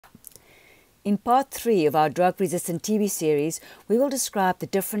In Part 3 of our drug-resistant TB series, we will describe the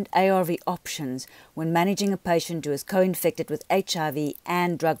different ARV options when managing a patient who is co-infected with HIV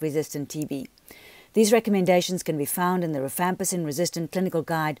and drug-resistant TB. These recommendations can be found in the Rifampicin Resistant Clinical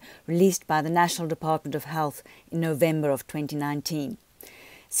Guide released by the National Department of Health in November of 2019.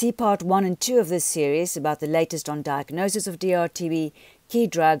 See Part 1 and 2 of this series about the latest on diagnosis of DRTB, key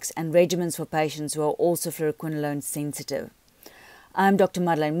drugs and regimens for patients who are also fluoroquinolone sensitive. I'm Dr.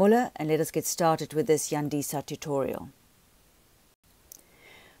 Madeleine Muller, and let us get started with this Yandisa tutorial.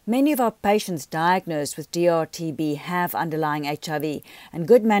 Many of our patients diagnosed with DRTB have underlying HIV, and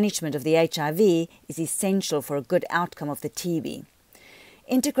good management of the HIV is essential for a good outcome of the TB.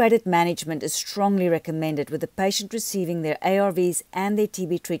 Integrated management is strongly recommended with the patient receiving their ARVs and their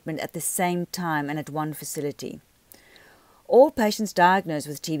TB treatment at the same time and at one facility. All patients diagnosed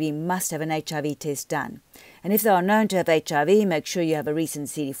with TB must have an HIV test done. And if they are known to have HIV, make sure you have a recent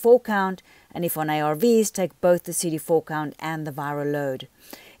CD4 count, and if on ARVs, take both the CD4 count and the viral load.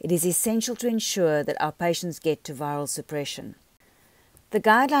 It is essential to ensure that our patients get to viral suppression. The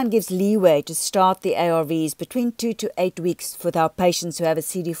guideline gives leeway to start the ARVs between 2 to 8 weeks with our patients who have a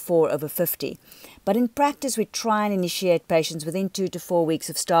CD4 over 50. But in practice, we try and initiate patients within 2 to 4 weeks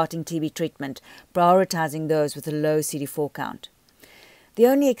of starting TB treatment, prioritizing those with a low CD4 count. The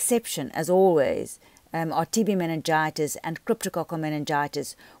only exception, as always, are TB meningitis and cryptococcal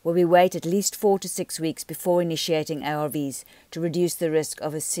meningitis, where we wait at least 4 to 6 weeks before initiating ARVs to reduce the risk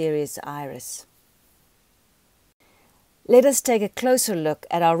of a serious IRIS. Let us take a closer look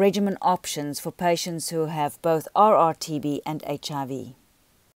at our regimen options for patients who have both RRTB and HIV.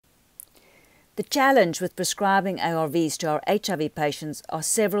 The challenge with prescribing ARVs to our HIV patients are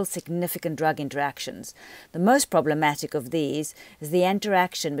several significant drug interactions. The most problematic of these is the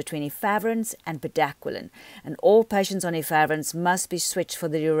interaction between efavirenz and bedaquiline, and all patients on efavirenz must be switched for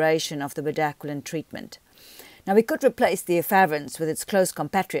the duration of the bedaquiline treatment. Now, we could replace the efavirenz with its close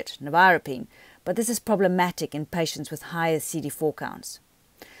compatriot, nevirapine, but this is problematic in patients with higher CD4 counts.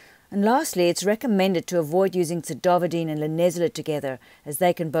 And lastly, it's recommended to avoid using zidovudine and linezolid together, as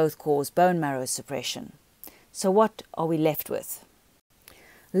they can both cause bone marrow suppression. So what are we left with?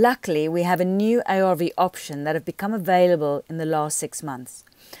 Luckily, we have a new ARV option that have become available in the last 6 months.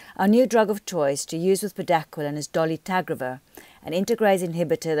 Our new drug of choice to use with bedaquiline is dolutegravir, an integrase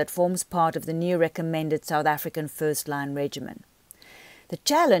inhibitor that forms part of the new recommended South African first-line regimen. The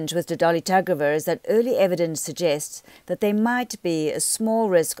challenge with the dolutegravir is that early evidence suggests that there might be a small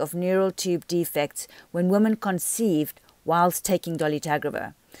risk of neural tube defects when women conceived whilst taking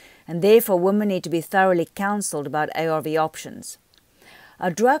dolutegravir, and therefore women need to be thoroughly counselled about ARV options.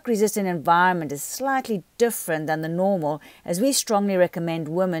 Our drug-resistant environment is slightly different than the normal, as we strongly recommend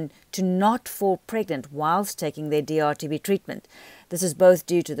women to not fall pregnant whilst taking their DRTB treatment. This is both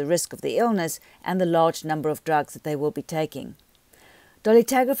due to the risk of the illness and the large number of drugs that they will be taking.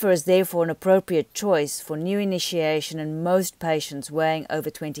 Dolutegravir is therefore an appropriate choice for new initiation in most patients weighing over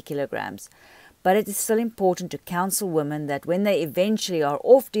 20 kilograms. But it is still important to counsel women that when they eventually are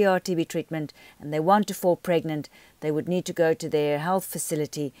off DRTB treatment and they want to fall pregnant, they would need to go to their health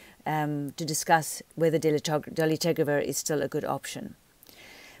facility to discuss whether dolutegravir is still a good option.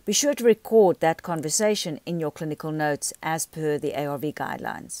 Be sure to record that conversation in your clinical notes as per the ARV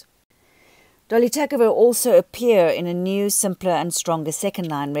guidelines. Dolutegravir also appear in a new, simpler and stronger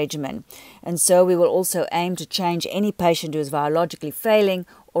second-line regimen, and so we will also aim to change any patient who is virologically failing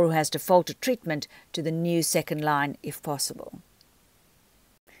or who has defaulted treatment to the new second line if possible.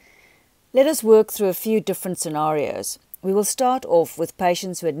 Let us work through a few different scenarios. We will start off with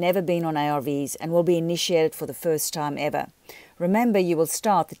patients who had never been on ARVs and will be initiated for the first time ever. Remember, you will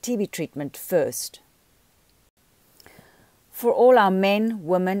start the TB treatment first. For all our men,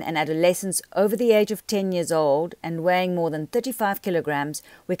 women and adolescents over the age of 10 years old and weighing more than 35 kilograms,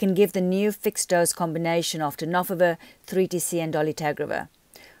 we can give the new fixed-dose combination of tenofovir, 3TC and dolutegravir.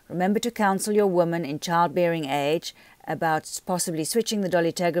 Remember to counsel your woman in childbearing age about possibly switching the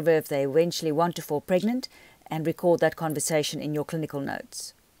dolutegravir if they eventually want to fall pregnant, and record that conversation in your clinical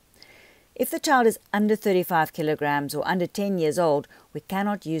notes. If the child is under 35 kilograms or under 10 years old, we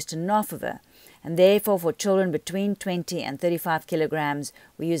cannot use tenofovir, and therefore for children between 20 and 35 kilograms,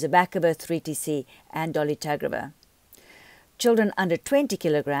 we use abacavir, 3TC and dolutegravir. Children under 20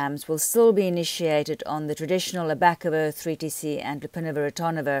 kilograms will still be initiated on the traditional abacavir, 3TC and lopinavir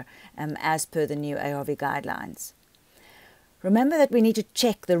ritonavir as per the new ARV guidelines. Remember that we need to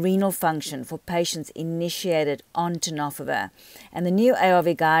check the renal function for patients initiated on tenofovir, and the new ARV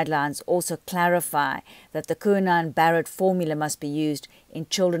guidelines also clarify that the Coumadin-Barrett formula must be used in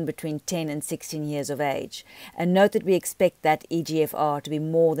children between 10 and 16 years of age. And note that we expect that eGFR to be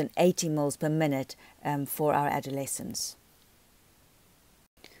more than 80 mL per minute for our adolescents.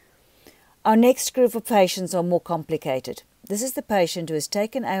 Our next group of patients are more complicated. This is the patient who has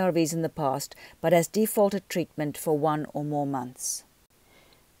taken ARVs in the past but has defaulted treatment for 1 or more months.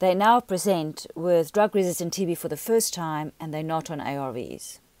 They now present with drug-resistant TB for the first time and they're not on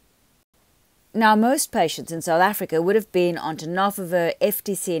ARVs. Now, most patients in South Africa would have been on tenofovir,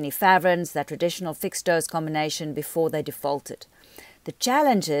 FTC and efavirenz, that traditional fixed-dose combination, before they defaulted. The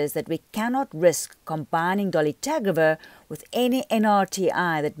challenge is that we cannot risk combining dolutegravir with any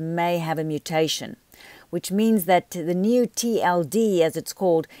NRTI that may have a mutation, which means that the new TLD, as it's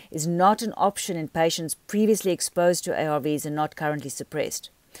called, is not an option in patients previously exposed to ARVs and not currently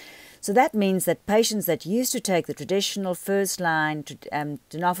suppressed. So that means that patients that used to take the traditional first-line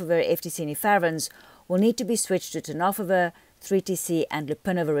tenofovir, FTC and efavirenz will need to be switched to tenofovir, 3TC and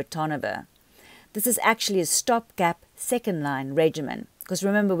lopinavir-ritonavir. This is actually a stopgap second-line regimen, because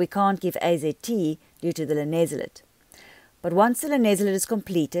remember, we can't give AZT due to the linezolid. But once the linezolid is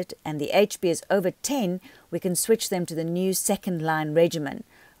completed and the HB is over 10, we can switch them to the new second-line regimen,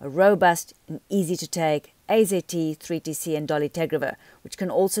 a robust and easy-to-take AZT, 3TC and dolutegravir, which can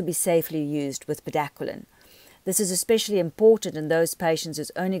also be safely used with bedaquiline. This is especially important in those patients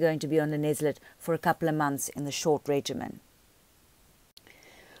who's only going to be on linezolid for a couple of months in the short regimen.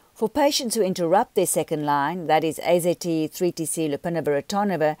 For patients who interrupt their second line, that is AZT, 3TC,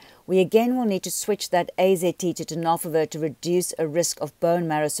 lopinavir-ritonavir, we again will need to switch that AZT to tenofovir to reduce a risk of bone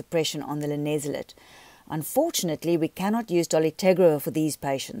marrow suppression on the linezolid. Unfortunately, we cannot use dolutegravir for these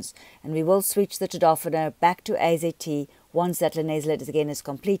patients, and we will switch the tenofovir back to AZT once that linezolid again is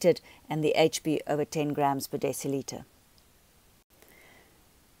completed and the HB over 10 grams per deciliter.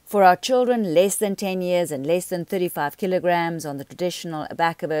 For our children less than 10 years and less than 35 kilograms on the traditional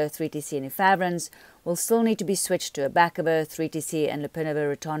abacavir, 3TC and efavirenz, will still need to be switched to abacavir, 3TC and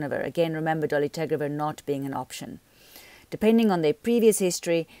lopinavir-ritonavir. Again, remember dolutegravir not being an option. Depending on their previous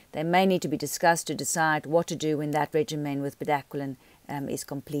history, they may need to be discussed to decide what to do when that regimen with bedaquiline is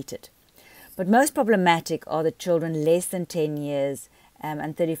completed. But most problematic are the children less than 10 years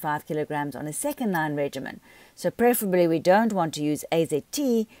and 35 kilograms on a second-line regimen. So preferably we don't want to use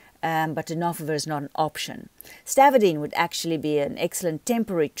AZT, but tenofovir is not an option. Stavudine would actually be an excellent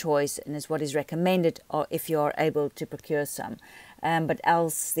temporary choice and is what is recommended or if you are able to procure some. But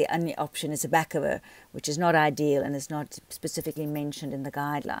else the only option is abacavir, which is not ideal and is not specifically mentioned in the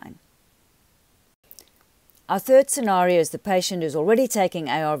guideline. Our third scenario is the patient who is already taking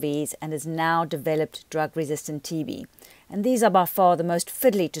ARVs and has now developed drug-resistant TB. And these are by far the most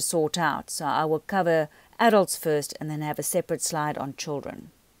fiddly to sort out, so I will cover adults first and then have a separate slide on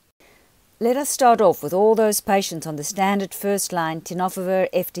children. Let us start off with all those patients on the standard first-line tenofovir,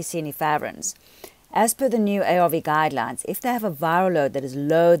 FTC and efavirenz. As per the new ARV guidelines, if they have a viral load that is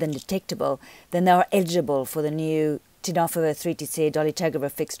lower than detectable, then they are eligible for the new tenofovir, 3TC, dolutegravir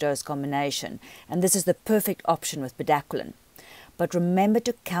fixed-dose combination, and this is the perfect option with bedaquiline. But remember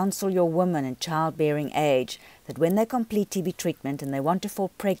to counsel your women in childbearing age that when they complete TB treatment and they want to fall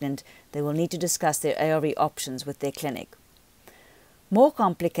pregnant, they will need to discuss their ARV options with their clinic. More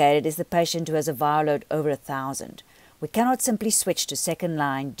complicated is the patient who has a viral load over 1,000. We cannot simply switch to second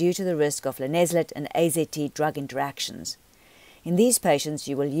line due to the risk of linezolid and AZT drug interactions. In these patients,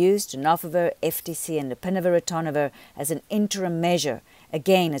 you will use tenofovir, FTC and lopinavir-ritonavir as an interim measure,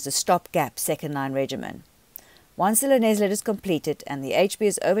 again as a stopgap second-line regimen. Once the linezolid is completed and the HB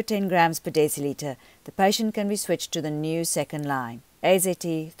is over 10 grams per deciliter, the patient can be switched to the new second line,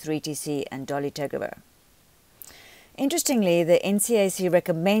 AZT, 3TC and dolutegravir. Interestingly, the NCAC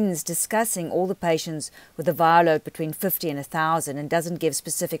recommends discussing all the patients with a viral load between 50 and 1,000 and doesn't give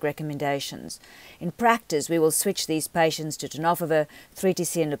specific recommendations. In practice, we will switch these patients to tenofovir,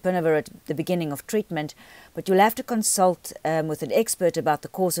 3TC and lopinavir at the beginning of treatment, but you'll have to consult with an expert about the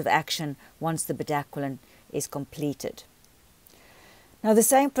course of action once the bedaquiline is completed. Now, the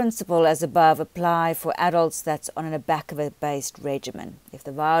same principle as above apply for adults that's on an abacavir-based regimen. If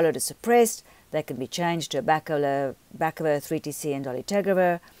the viral load is suppressed, they can be changed to abacavir, 3TC and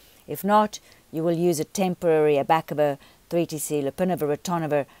dolutegravir. If not, you will use a temporary abacavir, 3TC,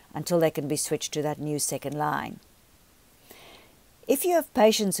 lopinavir-ritonavir until they can be switched to that new second line. If you have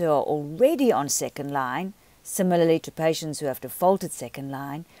patients who are already on second line, similarly to patients who have defaulted second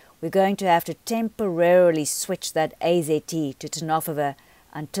line, we're going to have to temporarily switch that AZT to tenofovir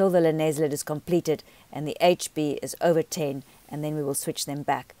until the linezolid is completed and the HB is over 10 and then we will switch them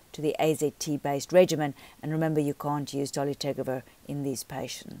back to the AZT-based regimen. And remember, you can't use dolutegravir in these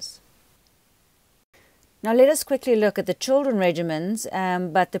patients. Now let us quickly look at the children regimens,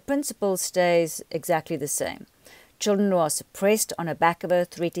 but the principle stays exactly the same. Children who are suppressed on abacavir,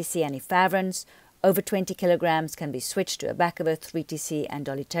 3-TC and efavirenz over 20 kilograms can be switched to abacavir, 3-TC and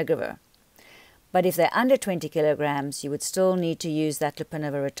dolutegravir. But if they're under 20 kilograms, you would still need to use that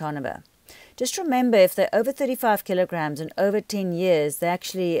lopinavir ritonavir. Just remember, if they're over 35 kilograms and over 10 years, they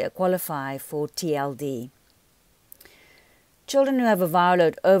actually qualify for TLD. Children who have a viral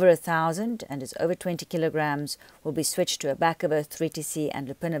load over 1,000 and is over 20 kilograms will be switched to abacavir, 3-TC and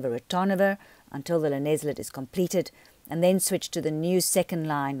lopinavir ritonavir until the linezolid is completed, and then switched to the new second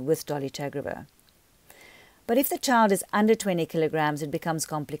line with dolutegravir. But if the child is under 20 kilograms, it becomes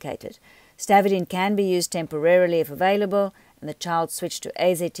complicated. Stavudine can be used temporarily if available, and the child switched to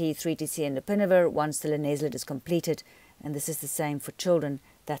AZT, 3-TC and lopinavir once the linezolid is completed, and this is the same for children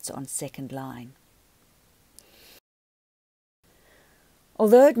that's on second line.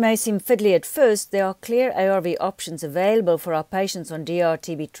 Although it may seem fiddly at first, there are clear ARV options available for our patients on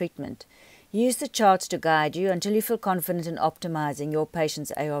DRTB treatment. Use the charts to guide you until you feel confident in optimizing your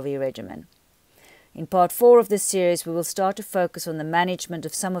patient's ARV regimen. In part 4 of this series, we will start to focus on the management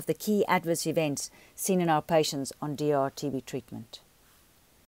of some of the key adverse events seen in our patients on DRTB treatment.